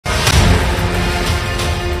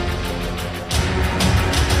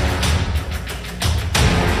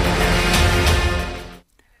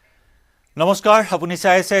নমস্কাৰ আপুনি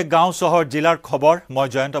চাই আছে গাঁও চহৰ জিলাৰ খবৰ মই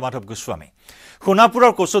জয়ন্ত মাধৱ গোস্বামী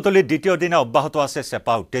খুনাপুৰৰ কোচতলিত দ্বিতীয় দিনা অব্যাহত আছে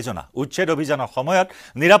চেপা উত্তেজনা উচ্ছেদ অভিযানৰ সময়ত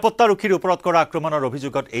নিৰাপত্তাৰক্ষীৰ ওপৰত কৰা আক্ৰমণৰ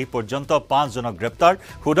অভিযোগত এই পৰ্যন্ত 5 জনক গ্ৰেপ্তাৰ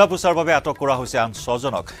হুদাপুছাৰ বাবে আটক কৰা হৈছে আন 6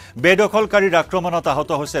 জনক বেদখলকাৰীৰ আক্ৰমণত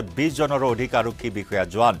আহত হৈছে 20 জনৰো অধিক আৰক্ষী বিষয়া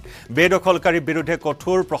জোৱান বেদখলকাৰীৰ বিৰুদ্ধে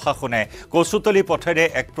কঠোৰ প্ৰশাসনে কোচতলি পথেৰে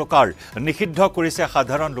এক প্ৰকাৰ নিষিদ্ধ কৰিছে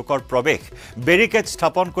সাধাৰণ লোকৰ প্ৰৱেশ বেৰিকেড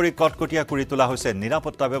স্থাপন কৰি কটকটীয়া কৰি তোলা হৈছে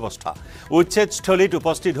নিৰাপত্তা ব্যৱস্থা উচ্ছেদস্থলীত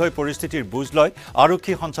উপস্থিত হৈ পৰিস্থিতিৰ বুজ লয়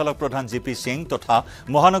আৰক্ষী সঞ্চালক প্ৰধান জিপি সিং তথা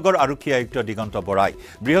মহানগৰ আৰক্ষী আয়ুক্ত দিগন্ত বৰাই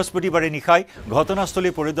বৃহস্পতিবাৰে নিশাই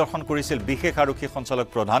ঘটনাস্থলী পৰিদৰ্শন কৰিছিল বিশেষ আৰক্ষী সঞ্চালক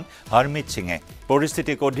প্ৰধান হৰমিত সিঙে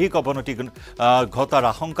পৰিস্থিতিক অধিক অৱনতি ঘটাৰ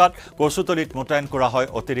আশংকাত কোচতলিত মোতায়েন কৰা হয়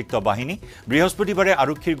অতিৰিক্ত বাহিনী বৃহস্পতিবাৰে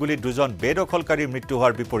আৰক্ষীৰ গুলীত দুজন বেদখলকাৰীৰ মৃত্যু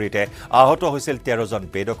হোৱাৰ বিপৰীতে আহত হৈছিল 13 জন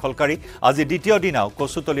বেদখলকাৰী আজি দ্বিতীয় দিনাও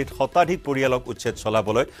কোচতলিত শতাধিক পৰিয়ালক উচ্ছেদ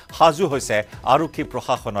চলাবলৈ সাজু হৈছে আৰক্ষী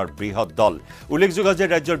প্ৰশাসনৰ বৃহৎ দল উল্লেখযোগ্য যে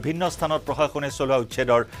ৰাজ্যৰ ভিন্ন স্থানত প্ৰশাসনে চলোৱা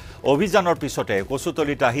উচ্ছেদৰ অভিযানৰ পিছতে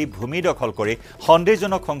কোচতলিত আহি ভূমি দখল কৰি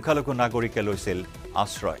সন্দেহজনক সংখ্যালঘু নাগৰিকে লৈছিল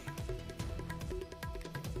আশ্ৰয়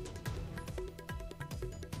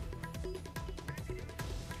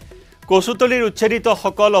কোচতলিৰ উচ্ছেদিত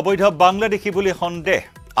সকল অবৈধ বাংলাদেশী বুলি সন্দেহ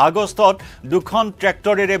আগষ্টত দুখন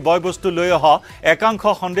ট্ৰেক্টৰেৰে বয়বস্তু লৈ অহা একাংশ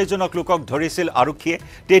সন্দেহজনক লোকক ধৰিছিল আৰক্ষীয়ে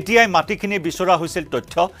তেতিয়াই মাটিখিনি বিচৰা হৈছিল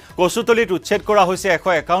তথ্য কোচতলিত উচ্ছেদ কৰা হৈছে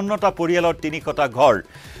 151টা পৰিয়ালৰ 300টা ঘৰ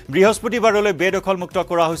বৃহস্পতিবাৰলৈ বেদখলমুক্ত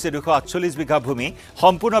কৰা হৈছে 248 বিঘা ভূমি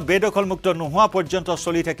সম্পূৰ্ণ বেদখলমুক্ত নোহোৱা পৰ্যন্ত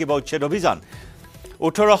চলি থাকিব উচ্ছেদ অভিযান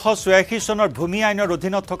 1886 চনৰ ভূমি আইনৰ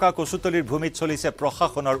অধীনত থকা কোচতলিৰ ভূমিত চলিছে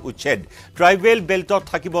প্ৰশাসনৰ উচ্ছেদ ট্ৰাইবেল বেল্টত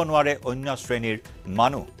থাকিব নোৱাৰে অন্য শ্ৰেণীৰ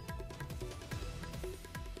মানুহ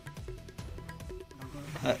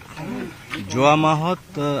যোৱা মাহত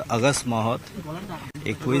আগষ্ট মাহত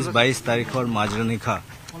 21-22 তাৰিখৰ মাজনিশা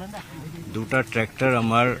দুটা ট্ৰেক্টৰ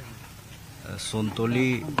আমাৰ সন্তলি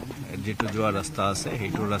যেটো যোৱা ৰাস্তা আছে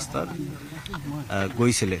সেইটো ৰাস্তাত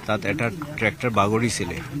গৈছিলে তাত এটা ট্ৰেক্টৰ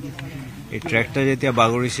বাগৰিছিলে এই ট্ৰেক্টৰ যেতিয়া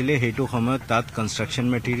বাগৰিছিলে সেইটো সময়ত তাত কনষ্ট্ৰাকচন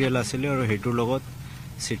মেটেৰিয়েল আছিল আৰু হেতুৰ লগত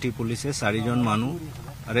সিটি পুলিচে 4 জন মানুহ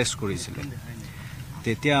আৰেষ্ট কৰিছিলে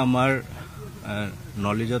তেতিয়া আমাৰ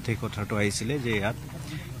নলেজত এই কথাটো আহিছিলে যে ইয়াত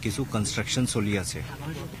কিছু কনষ্ট্ৰাকচন চলি আছে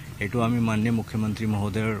এটো আমি মাননীয় মুখ্যমন্ত্ৰী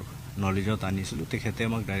মহোদয়ৰ নলেজত আনিছিলো তেখেতে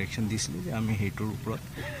আমাক ডাইৰেকশন দিছিল যে আমি হেতুৰ ওপৰত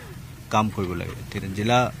কাম কৰিব লাগে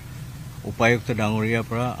জিলা উপায়ুক্ত ডাঙৰীয়াৰ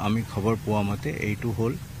পৰা আমি খবৰ পোৱা মতে এইটো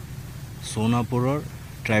হল সোনাপুৰৰ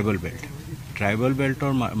ট্ৰাইবেল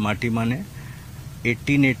বেল্টৰ মাটি মানে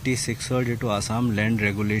 1886 যেটো আসাম ল্যান্ড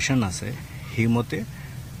ৰেগুলেশন আছে হিমতে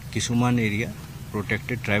কিছুমান area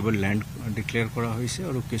protected tribal land declare kora hoise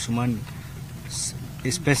aru kisuman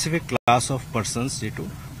specific class of persons jeto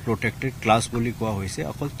protected class boli koa hoise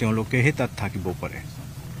akol teoloke he tat thakibo pare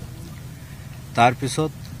tar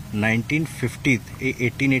pisot 1950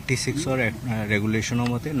 1886 or regulation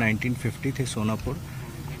mote 1950 the sonapur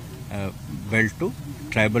belt to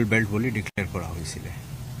tribal belt boli declare kora hoisile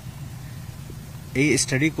ei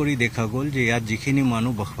study kori dekha gol je ya jikhini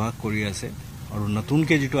manu bachbag kori ase আৰু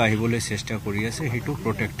নতুনকে যেটো আহিবলৈ চেষ্টা কৰি আছে হেতু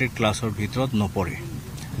protected ক্লাছৰ ভিতৰত নপৰে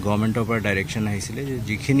গৱৰ্ণমেণ্টৰ পৰা ডাইৰেকশন আহিছিলে যে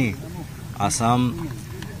যিখিনি আসাম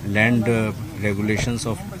ল্যান্ড ৰেগুলেশনস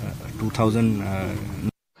অফ 2000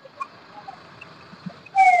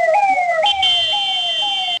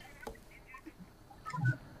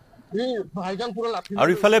 আৰু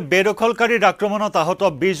ইফালে বেদখলকাৰীৰ আক্ৰমণত আহত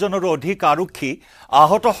 20 জনৰো অধিক আৰক্ষী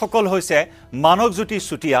আহত সকল হৈছে মানকজ্যোতি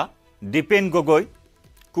সুটিয়া দীপেন গগৈ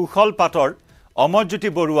কুশল পাটৰ অমৰজ্যোতি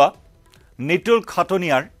বৰুৱা নিতুল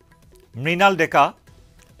খাটনিয়াৰ মৃণাল ডেকা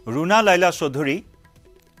ৰুনা লাইলা চৌধুৰী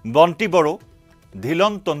বন্তি বড়ো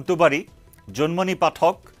ধিলন তন্তুবাৰী জন্মনী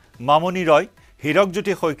পাঠক মামনি ৰয়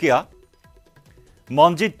হিৰকজ্যোতি শইকীয়া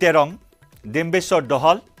মনজিত তেৰং ডিম্বেশ্বৰ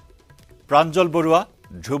দহাল প্ৰাঞ্জল বৰুৱা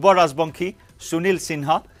ধ্ৰুৱ ৰাজবংশী সুনীল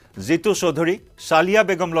সিনহা জিতু চৌধুৰী সালিয়া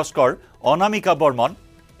বেগম লস্কৰ অনামিকা বৰ্মন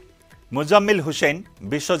মুজাম্মিল হুছেইন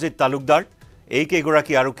বিশ্বজিৎ তালুকদাৰ এই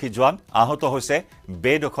কেইগৰাকী আৰক্ষী জোৱান আহত হৈছে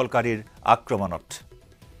বেদখলকাৰীৰ আক্ৰমণত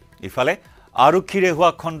ইফালে আৰক্ষীৰে হোৱা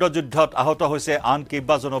খণ্ডযুদ্ধত আহত হৈছে আন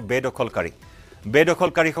কেইবাজনো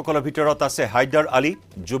বেদখলকাৰীসকলৰ ভিতৰত আছে হাইদাৰ আলী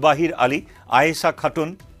জুবাহিৰ আলী আয়েশা খাতুন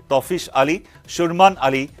তফিছ আলী সুৰমান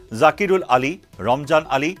আলী জাকিৰুল আলী ৰমজান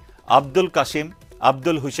আলী আব্দুল কাছিম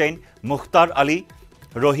আব্দুল হুছেইন মুখতাৰ আলী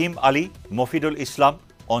ৰহিম আলী মফিদুল ইছলাম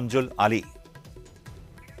অঞ্জুল আলী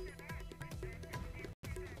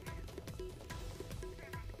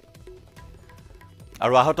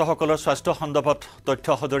আৰু আহতসকলৰ স্বাস্থ্য সন্দৰ্ভত তথ্য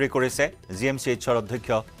সদৰি কৰিছে জিএমচিএইচৰ অধ্যক্ষ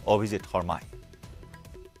অভিজিত শৰ্মাই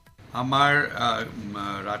আমাৰ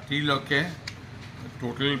ৰাতিলৈকে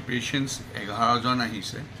টোটাল পেশেন্টস 11 জন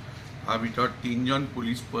আহিছে তাৰ ভিতৰত 3জন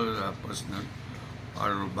পুলিচ পাৰ্চনেল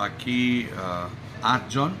আৰু বাকী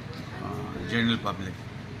 8জন জেনেৰেল পাব্লিক।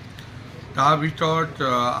 তাৰ ভিতৰত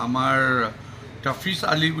আমাৰ তফিজ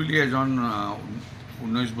আলী বুলি এজন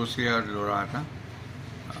 19 বছৰীয়া ল'ৰা এটা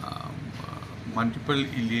মাল্টিপল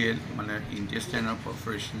ইলিয়েল মানে ইণ্টেষ্টাইনৰ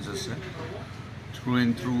পাৰফৰেশ্যনছ আছে, থ্ৰু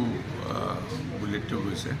এণ্ড থ্ৰু বুলেটটো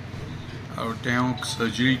গৈছে আৰু তেওঁক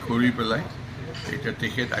চাৰ্জাৰী কৰি পেলাই এতিয়া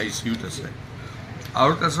তেখেত ICUত আছে।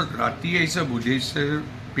 আৰু তাৰপিছত ৰাতি আহিছে বুধেশ্বৰ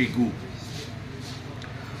পেগু,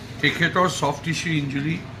 তেখেতৰ soft tissue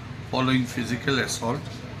injury following physical assault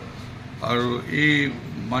আৰু এই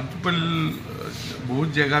মাল্টিপল বহুত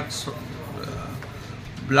জেগাত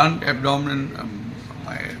ব্লাণ্ট এবডমেন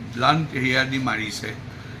ব্লাণ্ট হেয়া দি মাৰিছে,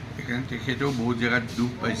 সেইকাৰণে তেখেতেও বহুত জেগাত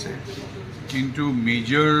দুখ পাইছে, কিন্তু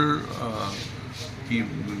মেজৰ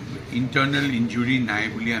ইণ্টাৰনেল ইঞ্জুৰি নাই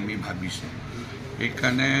বুলি আমি ভাবিছোঁ।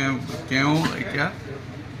 সেইকাৰণে তেওঁ এতিয়া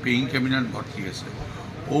পেইং কেবিনেট ভৰ্তি আছে।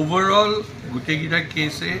 অভাৰঅল গোটেইকেইটা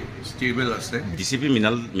কেছে ষ্টেবল আছে। DCP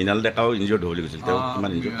মৃণাল ডেকাও ইনজিয়ৰ্ড বুলি কৈছিল, তেওঁ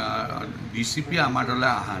কিমান ইনজিয়ৰ্ড? DCP আমাৰ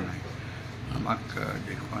তালৈ অহা নাই, আমাক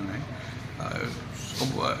দেখুওৱা নাই।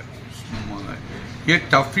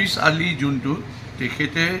 তফিজ আলী যোনটো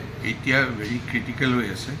তেখেতে এতিয়া ভেৰি ক্ৰিটিকেল হৈ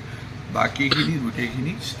আছে, বাকীখিনি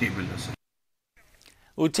গোটেইখিনি ষ্টেবল আছে।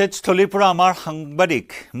 উচ্ছেদস্থলীৰ পৰা আমাৰ সাংবাদিক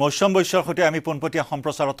মৌচম বৈশ্যৰ সৈতে আমি পোনপটীয়া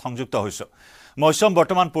সম্প্ৰচাৰত সংযুক্ত হৈছোঁ। মৌচম,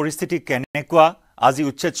 বৰ্তমান পৰিস্থিতি কেনেকুৱা? আজি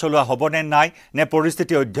উচ্ছেদ চলোৱা হ'ব নে নাই, নে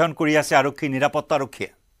পৰিস্থিতি অধ্যয়ন কৰি আছে আৰক্ষী,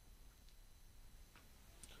 নিৰাপত্তাৰক্ষীয়ে?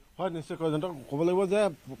 হয়, নিশ্চয়কৈ ক'ব লাগিব যে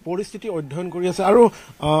পৰিস্থিতি অধ্যয়ন কৰি আছে আৰু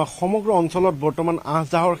সমগ্ৰ অঞ্চলত বৰ্তমান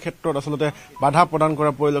আহ-যাহৰ ক্ষেত্ৰত আচলতে বাধা প্ৰদান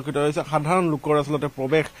কৰা পৰিলক্ষিত হৈছে। সাধাৰণ লোকৰ আচলতে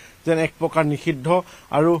প্ৰৱেশ যেন এক প্ৰকাৰ নিষিদ্ধ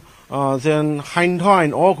আৰু যেন সান্ধ্য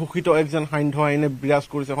আইন, অঘোষিত যেন সান্ধ্য আইনে বিৰাজ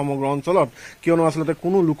কৰিছে সমগ্ৰ অঞ্চলত, কিয়নো আচলতে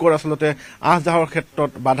কোনো লোকৰ আচলতে আহ-যাহৰ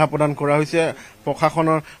ক্ষেত্ৰত বাধা প্ৰদান কৰা হৈছে।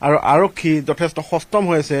 প্ৰশাসনৰ আৰু আৰক্ষী যথেষ্ট সষ্টম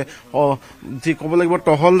হৈ আছে। যি ক'ব লাগিব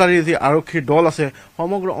টহলদাৰী যি আৰক্ষীৰ দল আছে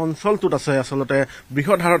সমগ্ৰ অঞ্চলটোত আছে, আচলতে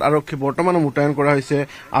বৃহৎ হাৰত আৰক্ষী বৰ্তমানো মোতায়েন কৰা হৈছে।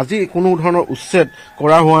 আজি কোনো ধৰণৰ উচ্ছেদ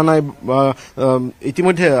কৰা হোৱা নাই।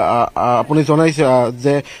 ইতিমধ্যে আপুনি জনাইছে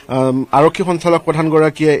যে আৰক্ষী সঞ্চালক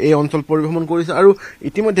প্ৰধানগৰাকীয়ে এই অঞ্চল পৰিভ্ৰমণ কৰিছে আৰু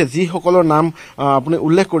ইতিমধ্যে যিসকলৰ নাম আপুনি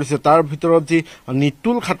উল্লেখ কৰিছে তাৰ ভিতৰত যি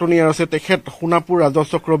নিতুল খাটনিয়াৰ আছে, তেখেত সোণাপুৰ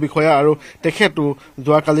ৰাজচক্ৰ বিষয়া আৰু তেখেতো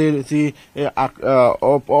যোৱাকালিৰ যি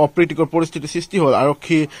অপ্ৰীতিকৰ পৰিস্থিতিৰ সৃষ্টি হ'ল,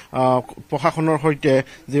 আৰক্ষী প্ৰশাসনৰ সৈতে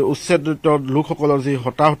যি উচ্ছেদিত লোকসকলৰ যি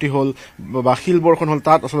হতাহতি হ'ল বা শিলবৰ্ষণ হ'ল,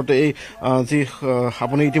 তাত আচলতে এই যি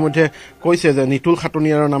আপুনি ইতিমধ্যে কৈছে যে নিতুল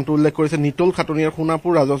খাটনিয়াৰৰ নামটো উল্লেখ কৰিছে। নিতুল খাটনিয়াৰ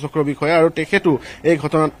সোণাপুৰ ৰাজচক্ৰ বিষয়া আৰু তেখেতো এই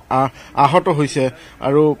ঘটনাত আহত হৈছে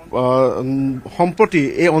আৰু সম্প্ৰতি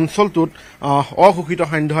এই অঞ্চলটোত অঘোষিত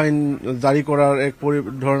সান্ধ্য আইন জাৰি কৰাৰ এক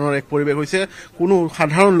ধৰণৰ এক পৰিৱেশ হৈছে। কোনো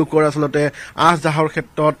সাধাৰণ লোকৰ আচলতে আহ-যাহৰ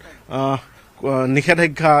ক্ষেত্ৰত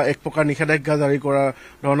নিষেধাজ্ঞা, এক প্ৰকাৰ নিষেধাজ্ঞা জাৰি কৰাৰ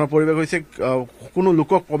ধৰণৰ পৰিৱেশ হৈছে। কোনো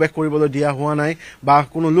লোকক প্ৰৱেশ কৰিবলৈ দিয়া হোৱা নাই বা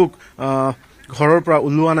কোনো লোক ঘৰৰ পৰা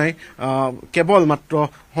ওলোৱা নাই। কেৱল মাত্ৰ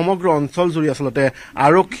সমগ্ৰ অঞ্চল জুৰি আচলতে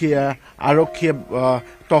আৰক্ষীয়ে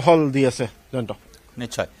টহল দি আছে। জয়ন্ত,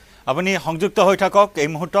 নিশ্চয় আপুনি সংযুক্ত হৈ থাকক। এই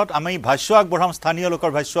মুহূৰ্তত আমি ভাষ্য আগবঢ়াম, স্থানীয়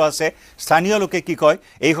লোকৰ ভাষ্য আছে। স্থানীয় লোকে কি কয়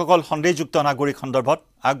এইসকল সন্দেহযুক্ত নাগৰিক সন্দৰ্ভত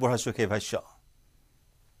আগবঢ়াইছোঁ সেই ভাষ্য।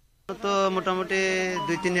 তো মোটামুটি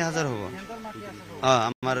 2-3 হাজাৰ হ'ব।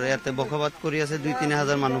 আমাৰ ইয়াতে বসবাস কৰি আছে 2-3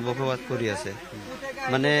 হাজাৰ মানুহ বসবাস কৰি আছে।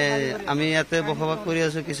 মানে আমি ইয়াতে বসবাস কৰি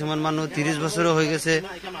আছো। কিছুমান মানুহ 30 বছৰো হৈ গৈছে,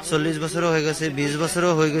 40 বছৰো হৈ গৈছে, 20 বছৰো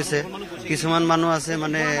হৈ গৈছে। কিছুমান মানুহ আছে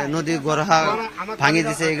মানে নদী গঢ়া ভাঙি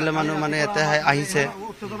দিছে, এইগিলা মানুহ মানে ইয়াতে আহিছে।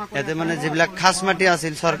 ইয়াতে মানে যিবিলাক খাস মাটি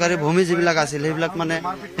আছিল, চৰকাৰী ভূমি যিবিলাক আছিল, সেইবিলাক মানে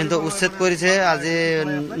কিন্তু উচ্ছেদ কৰিছে। আজি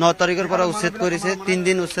 9 তাৰিখৰ পৰা উচ্ছেদ কৰিছে, 3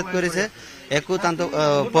 দিন উচ্ছেদ কৰিছে, একো তান্ত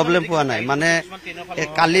প্ৰব্লেম পোৱা নাই। মানে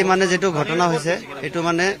কালি মানে যিটো ঘটনা হৈছে, এইটো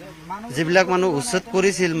মানে যিবিলাক মানুহ উচ্ছেদ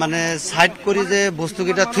কৰিছিল মানে সাইড কৰি যে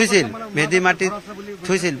বস্তুকেইটা থৈছিল, মেদি মাটিত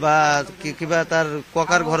থৈছিল বা কিবা তাৰ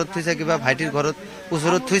ককাৰ ঘৰত থৈছে, কিবা ভাইটিৰ ঘৰত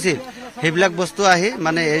ওচৰত থৈছিল, সেইবিলাক বস্তু আহি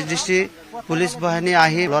মানে SDC পুলিচ বাহিনী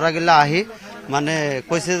আহি ল'ৰাগিলা আহি মানে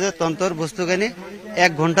কৈছে যে তন্তৰ বস্তুখিনি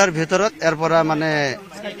 1 ঘণ্টাৰ ভিতৰত ইয়াৰ পৰা মানে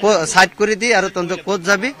সাইড কৰি দি আৰু তন্ত ক'ত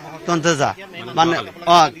যাবি তন্ত যা। মানে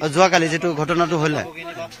যোৱাকালি যিটো ঘটনাটো হ'লে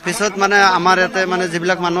পিছত মানে আমাৰ ইয়াতে মানে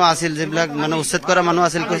যিবিলাক মানুহ আছিল, যিবিলাক মানে উচ্ছেদ কৰা মানুহ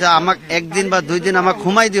আছিল, কৈছে আমাক 1 দিন বা 2 দিন আমাক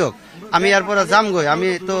সোমাই দিয়ক, আমি ইয়াৰ পৰা যামগৈ। আমি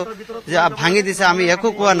তো যে ভাঙি দিছে, আমি একো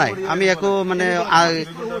কোৱা নাই, আমি একো মানে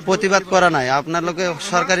প্ৰতিবাদ কৰা নাই। আপোনালোকে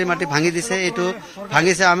চৰকাৰী মাটি ভাঙি দিছে, এইটো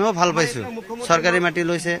ভাঙিছে, আমিও ভাল পাইছো। চৰকাৰী মাটি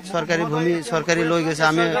লৈছে, চৰকাৰী ভূমি চৰকাৰী লৈ গৈছে,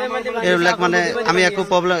 আমি এইবিলাক মানে আমি একো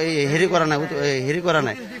প্ৰব্লেম হেৰি কৰা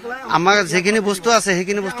নাই। আমার যেখিনি বস্তু আছে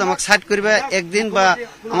সেইখিনি বস্তু আমাক সাইড করিবা একদিন বা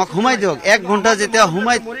আমাক হুমাই দিয়ক 1 ঘন্টা যেতিয়া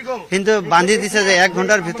হুমাই কিন্তু বান্ধি দিছে যে 1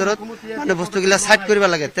 ঘন্টার ভিতৰত মানে বস্তুগিলা সাইড কৰিবা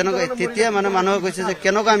লাগে তেতিয়া মানে মানুহে কৈছে যে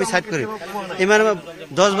কেনকা আমি সাইড কৰিম ইমান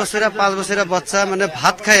 10 বছৰীয়া 5 বছৰীয়া বাচ্চা মানে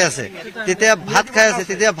ভাত খাই আছে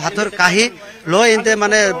তেতিয়া ভাতৰ কাহি লৈ ইনতে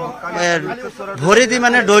মানে ভৰি দি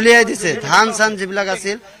মানে ডলিয়াই দিছে ধান সান যিবিলাক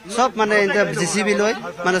আছিল সব মানে ইনতে জিসিবি লৈ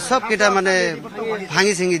মানে সব কিটা মানে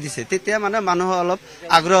ভাঙি চিঙি দিছে তেতিয়া মানে মানুহ অলপ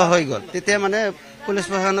আগ্ৰহ হৈ গল তেতিয়া মানে পুলিচ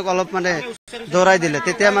প্ৰশাসনক অলপ মানে দৌৰাই দিলে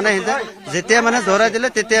তেতিয়া মানে যেতিয়া মানে দৌৰাই দিলে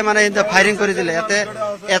তেতিয়া মানে ফায়াৰিং কৰি দিলে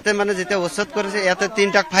ইয়াতে মানে যেতিয়া ওচৰত কৰিছে ইয়াতে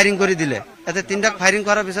 3টাক ফায়াৰিং কৰি দিলে ইয়াতে 3টাক ফায়াৰিং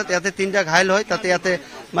কৰাৰ পিছত ইয়াতে 3টা ঘাইল হয় তাতে ইয়াতে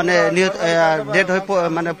মানে ডেড হৈ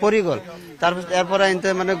মানে পৰি গল তাৰপিছত ইয়াৰ পৰা ইনতে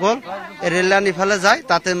মানে গল ৰেললাইন ইফালে যায়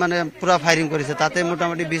তাতে মানে পুৰা ফায়াৰিং কৰিছে তাতে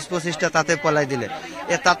মোটামুটি 20-25টা তাতে পলাই দিলে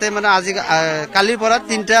তাতে মানে আজি কালিৰ পৰা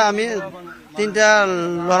 3টা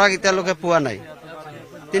লৰাক এতিয়ালৈকে পোৱা নাই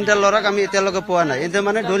 3টা লৰাক আমি এতিয়ালৈকে পোৱা নাই এতে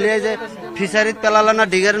মানে ডলিয়াই যে ফিচাৰীত পেলালে না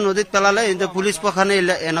ডিগাৰী নদীত পেলালে এতে পুলিচ প্ৰশাসনে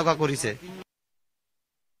এনেকা কৰিছে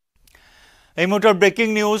এই মুহূৰ্তৰ ব্ৰেকিং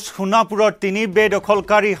নিউজ সোণাপুৰৰ 3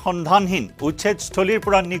 বেদখলকাৰী সন্ধানহীন উচ্ছেদস্থলীৰ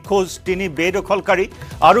পৰা নিখোজ 3 বেদখলকাৰী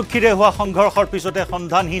আৰক্ষীৰে হোৱা সংঘৰ্ষৰ পিছতে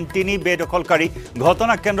সন্ধানহীন 3 বেদখলকাৰী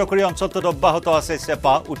ঘটনা কেন্দ্ৰ কৰি অঞ্চলটোত অব্যাহত আছে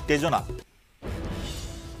চেপা উত্তেজনা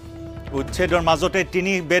উচ্ছেদৰ মাজতে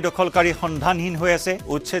 3 বেদখলকাৰী সন্ধানহীন হৈ আছে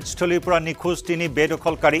উচ্ছেদস্থলীৰ পৰা নিখোজ 3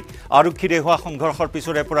 বেদখলকাৰী আৰক্ষীৰে হোৱা সংঘৰ্ষৰ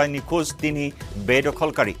পিছৰে পৰা নিখোজ 3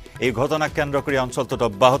 বেদখলকাৰী এই ঘটনা কেন্দ্ৰ কৰি অঞ্চলটোত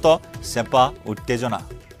অব্যাহত চেপা উত্তেজনা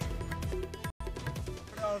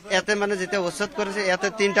ইয়াতে মানে যেতিয়া ওচৰত কৰিছে ইয়াতে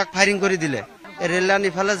 3টাক ফায়াৰিং কৰি দিলে ৰেললাইন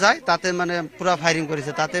ইফালে যায় তাতে মানে পুৰা ফায়াৰিং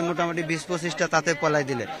কৰিছে তাতে মোটামুটি 20-25টা তাতে পলাই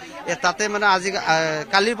দিলে তাতে মানে আজি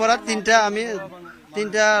কালিৰ পৰা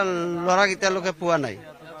 3টা লৰাক এতিয়ালৈকে পোৱা নাই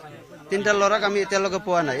 3টা লৰাক আমি এতিয়ালৈকে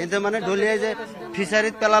পোৱা নাই এতে মানে ডলিয়াই যে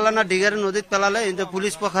ফিচাৰীত পেলালে না ডিগাৰী নদীত পেলালে এতে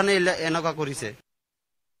পুলিচ প্ৰশাসনে এনেকা কৰিছে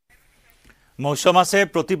মৌসম আছে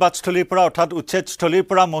প্ৰতিবাদস্থলীৰ পৰা অৰ্থাৎ উচ্ছেদস্থলীৰ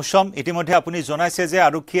পৰা মৌসম ইতিমধ্যে আপুনি জনাইছে যে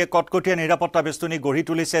আৰক্ষীয়ে কটকটীয়া নিৰাপত্তা বেষ্টনী গঢ়ি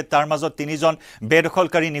তুলিছে তাৰ মাজত 3জন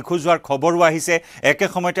বেদখলকাৰী নিখোজ হোৱাৰ খবৰো আহিছে একে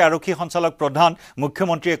সময়তে আৰক্ষী সঞ্চালক প্ৰধান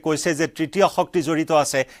মুখ্যমন্ত্ৰীয়ে কৈছে যে তৃতীয় শক্তি জড়িত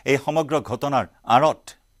আছে এই সমগ্ৰ ঘটনাৰ আঁৰত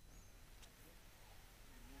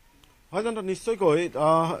হয় জানো নিশ্চয়কৈ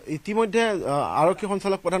ইতিমধ্যে আৰক্ষী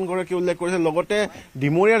সঞ্চালক প্ৰধানগৰাকী উল্লেখ কৰিছে লগতে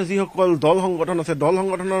ডিমৰীয়াৰ যিসকল দল সংগঠন আছে দল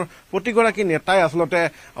সংগঠনৰ প্ৰতিগৰাকী নেতাই আসলতে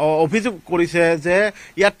অভিযোগ কৰিছে যে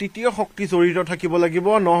ইয়াত তৃতীয় শক্তি জড়িত থাকিব লাগিব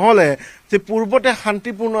নহলে যে পূৰ্বতে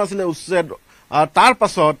শান্তিপূৰ্ণ আছিল উচ্ছেদ তাৰ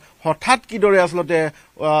পাছত হঠাৎ কিদৰে আসলতে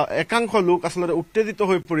একাংশ লোক আসলতে উত্তেজিত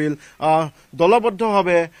হৈ পৰিল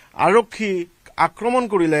দলবদ্ধভাৱে আৰক্ষী আক্ৰমণ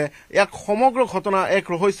কৰিলে এক সমগ্ৰ ঘটনা এক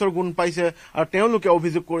ৰহস্যৰ গুণ পাইছে আৰু তেওঁলোকে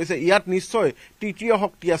অভিযোগ কৰিছে ইয়াত নিশ্চয় তৃতীয়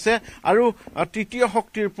শক্তি আছে আৰু তৃতীয়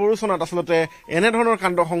শক্তিৰ প্ৰৰোচনাত আসলতে এনে ধৰণৰ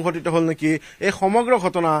কাণ্ড সংঘটিত হ'ল নেকি এই সমগ্ৰ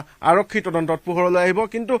ঘটনা আৰক্ষী তদন্তত পোহৰলৈ আহিব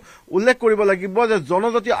কিন্তু উল্লেখ কৰিব লাগিব যে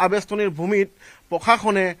জনজাতীয় আবেষ্টনীৰ ভূমিত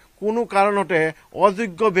প্ৰশাসনে কোনো কাৰণতে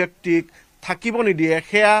অযোগ্য ব্যক্তিক থাকিব নিদিয়ে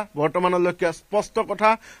সেয়া বৰ্তমানলৈকে স্পষ্ট কথা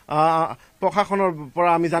প্ৰশাসনৰ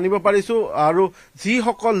পৰা আমি জানিব পাৰিছো আৰু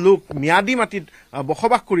যিসকল লোক ম্যাদী মাটিত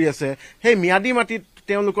বসবাস কৰি আছে সেই ম্যাদী মাটিত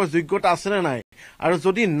তেওঁলোকৰ যোগ্যতা আছে নে নাই আৰু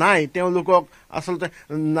যদি নাই তেওঁলোকক আসলতে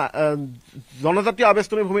জনজাতীয়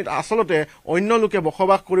আবেষ্টনী ভূমিত আসলতে অন্য লোকে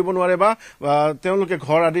বসবাস কৰিব নোৱাৰে বা তেওঁলোকে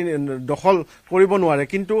ঘৰ আদি দখল কৰিব নোৱাৰে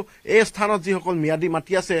কিন্তু এই স্থানত যিসকল ম্যাদী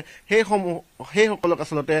মাটি আছে সেইসকলক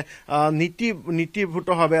আসলতে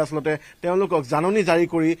নীতিভূতভাৱে আসলতে তেওঁলোকক জাননী জাৰি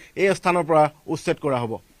কৰি এই স্থানৰ পৰা উচ্ছেদ কৰা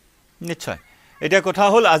হ'ব নিশ্চয় এতিয়া কথা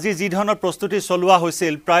হল আজি যি ধৰণৰ প্ৰস্তুতি চলোৱা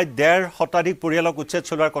হৈছিল প্ৰায় 1.5 শতাধিক পৰিয়ালক উচ্ছেদ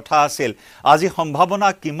চলোৱাৰ কথা আছিল আজি সম্ভাৱনা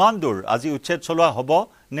কিমান দূৰ আজি উচ্ছেদ চলোৱা হ'ব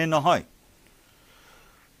নে নহয়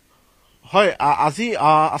হয় আজি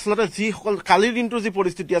আসলতে যিসকল কালিৰ দিনটো যি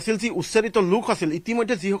পৰিস্থিতি আছিল যি উচ্ছেদিত লোক আছিল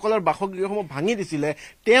ইতিমধ্যে যিসকলৰ বাসগৃহসমূহ ভাঙি দিছিলে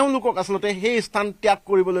তেওঁলোকক আসলতে সেই স্থান ত্যাগ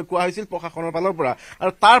কৰিবলৈ কোৱা হৈছিল প্ৰশাসনৰ ফালৰ পৰা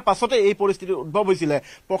আৰু তাৰ পাছতে এই পৰিস্থিতিৰ উদ্ভৱ হৈছিলে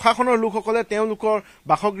প্ৰশাসনৰ লোকসকলে তেওঁলোকৰ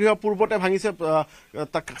বাসগৃহ পূৰ্বতে ভাঙিছে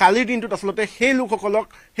কালিৰ দিনটোত আসলতে সেই লোকসকলক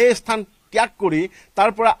সেই স্থান ত্যাগ কৰি তাৰ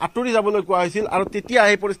পৰা আঁতৰি যাবলৈ কোৱা হৈছিল আৰু তেতিয়া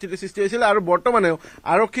এই পৰিস্থিতিৰ সৃষ্টি হৈছিল আৰু বৰ্তমানেও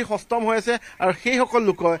আৰক্ষী সষ্টম হৈ আছে আৰু সেইসকল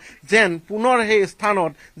লোক যেন পুনৰ সেই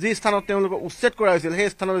স্থানত যি স্থানত তেওঁলোকক উচ্ছেদ কৰা হৈছিল সেই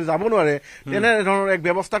স্থানলৈ যাব নোৱাৰে তেনে ধৰণৰ এক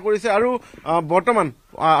ব্যৱস্থা কৰিছে আৰু বৰ্তমান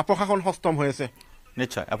প্ৰশাসন সষ্টম হৈ আছে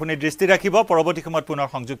নিশ্চয় আপুনি দৃষ্টি ৰাখিব পৰৱৰ্তী সময়ত পুনৰ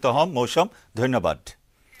সংযুক্ত হ'ম মৌসম ধন্যবাদ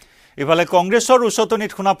ইফালে কংগ্ৰেছৰ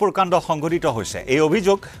উচ্চতনিত সোণাপুৰ কাণ্ড সংঘটিত হৈছে এই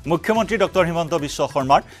অভিযোগ মুখ্যমন্ত্ৰী ডক্টৰ হিমন্ত বিশ্ব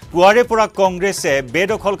শৰ্মাৰ পুৱাৰে পৰা কংগ্ৰেছে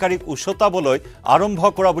বেদখলকাৰীক উচ্চতাবলৈ আৰম্ভ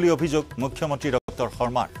কৰা বুলি অভিযোগ মুখ্যমন্ত্ৰী ডক্টৰ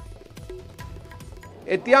শৰ্মাৰ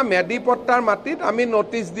এতিয়া মেডিপট্টাৰ মাটিত আমি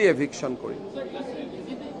নোটিছ দি এভিকশ্যন কৰিম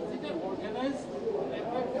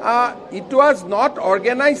it was not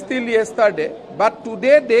organized till yesterday But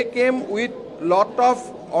today they came with lot of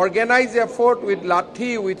organized effort, with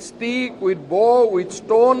lathi, with stick, with bow, with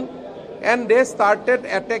stone, and they started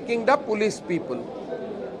attacking the police people.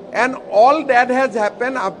 And all that has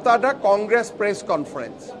happened after the Congress press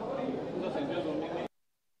conference.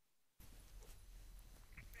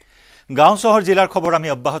 গাঁও চহৰ জিলাৰ খবৰ আমি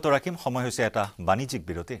অব্যাহত ৰাখিম সময় হৈছে এটা বাণিজ্যিক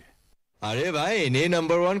বিৰতিৰ আৰে ভাই এনে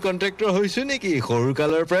নাম্বাৰ 1 কন্ট্ৰাক্টৰ হৈছো নেকি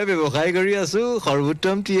সৰুকালৰ পৰাই ব্যৱসায় কৰি আছো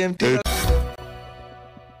সৰ্বোত্তম টিএমটি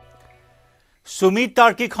সুমিত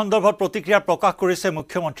তাৰ্কিক সন্দৰ্ভত প্ৰতিক্ৰিয়া প্ৰকাশ কৰিছে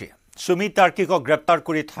মুখ্যমন্ত্ৰী সুমিত তাৰ্কিকক গ্ৰেপ্তাৰ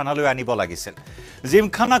কৰি থানালৈ আনিব লাগিছিল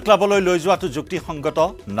জিমখানা ক্লাবলৈ লৈ যোৱাটো যুক্তিসংগত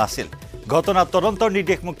নাছিল ঘটনা তদন্তৰ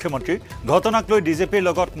নিৰ্দেশ মুখ্যমন্ত্ৰীৰ ঘটনাক লৈ ডিজেপিৰ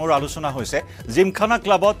লগত মোৰ আলোচনা হৈছে জিমখানা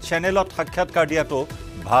ক্লাবত চেনেলত সাক্ষাৎকাৰ দিয়াটো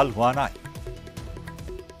ভাল হোৱা নাই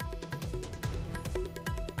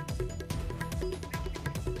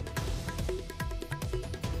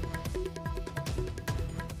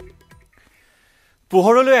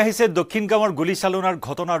পোহৰলৈ আহিছে দক্ষিণ গাঁৱৰ গুলীচালনাৰ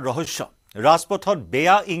ঘটনাৰ ৰহস্য ৰাজপথত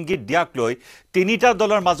বেয়া ইংগিত দিয়াক লৈ তিনিটা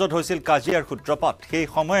দলৰ মাজত হৈছিল কাজিয়াৰ সূত্ৰপাত সেই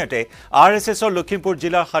সময়তে আৰএছএছৰ লখিমপুৰ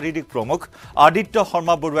জিলাৰ শাৰীৰিক প্ৰমুখ আদিত্য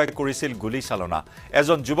শৰ্মা বৰুৱাই কৰিছিল গুলীচালনা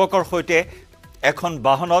এজন যুৱকৰ সৈতে এখন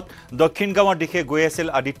বাহনত দক্ষিণ গাঁৱৰ দিশে গৈ আছিল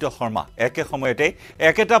আদিত্য শৰ্মা একে সময়তে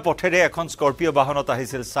একেটা পথেৰে এখন স্কৰপিঅ বাহনত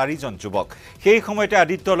আহিছিল 4 জন যুৱক সেই সময়তে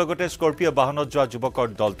আদিত্যৰ লগতে স্কৰপিঅ বাহনত যোৱা যুৱকৰ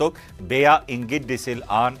দলটোক বেয়া ইংগিত দিছিল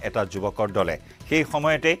আন এটা যুৱকৰ দলে সেই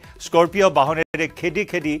সময়তে স্কৰপিঅ বাহনেৰে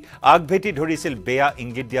খেদি আগভেটি ধৰিছিল বেয়া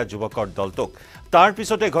ইংগিত দিয়া যুৱকৰ দলটোক তাৰ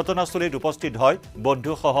পিছতে ঘটনাস্থলীত উপস্থিত হয়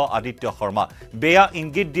বন্ধুসহ আদিত্য শৰ্মা বেয়া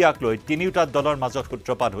ইংগিত দিয়াক লৈ তিনিটা দলৰ মাজত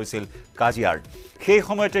সূত্ৰপাত হৈছিল কাজিয়াৰ সেই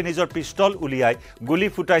সময়তে নিজৰ পিস্তল উলিয়াই গুলি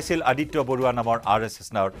ফুটাইছিল আদিত্য বৰুৱা নামৰ আৰএছএছ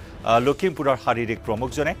লখিমপুৰৰ শাৰীৰিক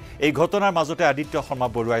প্ৰমুখজনে এই ঘটনাৰ মাজতে আদিত্য শৰ্মা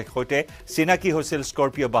বৰুৱাৰ সৈতে চিনাকি হৈছিল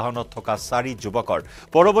স্কৰপিঅ বাহনত থকা 4 যুৱকৰ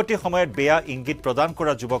পৰৱৰ্তী সময়ত বেয়া ইংগিত প্ৰদান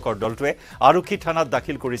কৰা যুৱকৰ দলটোৱে আৰক্ষী থানাত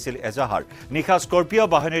দাখিল কৰিছিল এজাহাৰ নিখা স্কৰপিঅ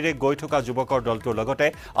বাহনেৰে গৈ থকা যুৱকৰ দলটোৰ লগতে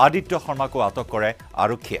আদিত্য শৰ্মাকো আটক কৰে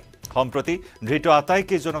আৰক্ষীয়ে সম্প্ৰতি ধৃত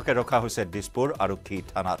আটাইকেইজনকে ৰখা হৈছে দিছপুৰ আৰক্ষী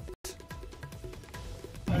থানাত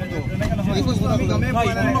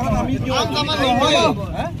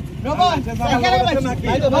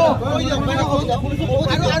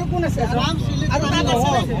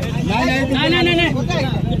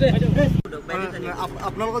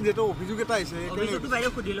আপোনালোকৰ যেটো অভিযোগ এটা আছে অভিযোগটো বাইৰে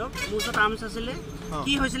খুদিলো মোৰ ওচৰত আৰ্মছ আছিল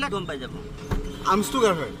কি হৈছিল গম পাই যাব আৰ্মছটো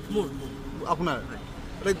কাৰ হয় মোৰ আপোনাৰ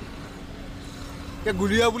কে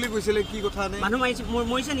গুলিয়া বুলি কৈছিল কি কথা নাই মানুহ মাইছে মোৰ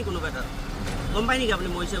মইছে নি কোনোবা এটা গম পাই নেকি আপুনি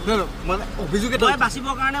মইছে মানে অভিযোগ এটা মই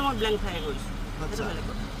বাচিবৰ কাৰণে মই ব্ল্যাঙ্ক ফায়াৰ কৰিছো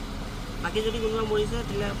বাকি যদি কোনোবা মৰিছে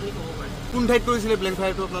তেলে আপুনি ক'ব পাৰে কোন ঠাইত কৰিছিল ব্ল্যাঙ্ক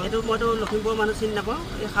ফায়াৰটো আপোনাৰ এটো মইতো লখিমপুৰ মানুহ চিনি নাপাওঁ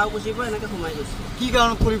এই খাও কুচিব এনেকে সোমাই গৈছে কি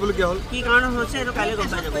কাৰণত কৰিবলগীয়া হ'ল কি কাৰণত হৈছে এটো কাইলৈ গম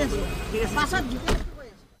পাই যাব ঠিক আছে পাছত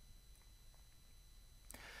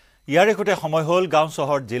ইয়াৰে কোটে সময় হ'ল গাঁও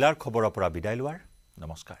চহৰ জিলাৰ খবৰৰ পৰা বিদায় লোৱাৰ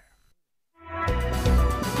নমস্কাৰ